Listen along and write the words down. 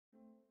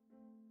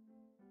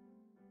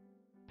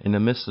In the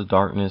midst of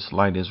darkness,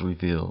 light is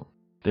revealed.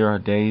 There are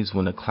days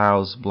when the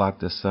clouds block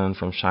the sun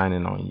from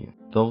shining on you.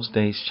 Those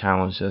days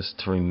challenge us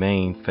to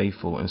remain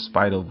faithful in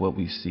spite of what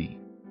we see.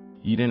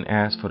 You didn't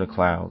ask for the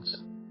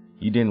clouds.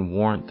 You didn't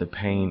warrant the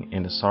pain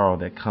and the sorrow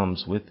that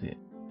comes with it.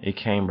 It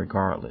came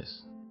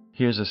regardless.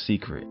 Here's a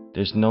secret.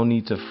 There's no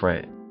need to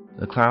fret.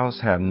 The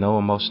clouds have no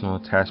emotional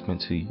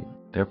attachment to you.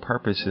 Their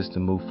purpose is to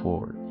move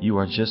forward. You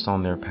are just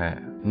on their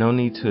path. No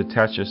need to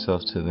attach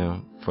yourself to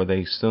them, for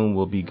they soon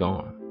will be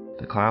gone.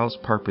 The clouds'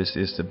 purpose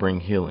is to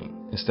bring healing.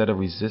 Instead of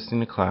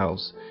resisting the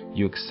clouds,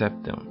 you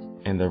accept them,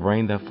 and the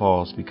rain that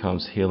falls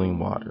becomes healing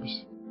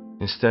waters.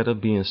 Instead of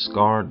being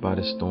scarred by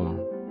the storm,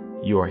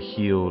 you are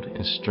healed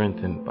and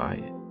strengthened by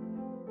it.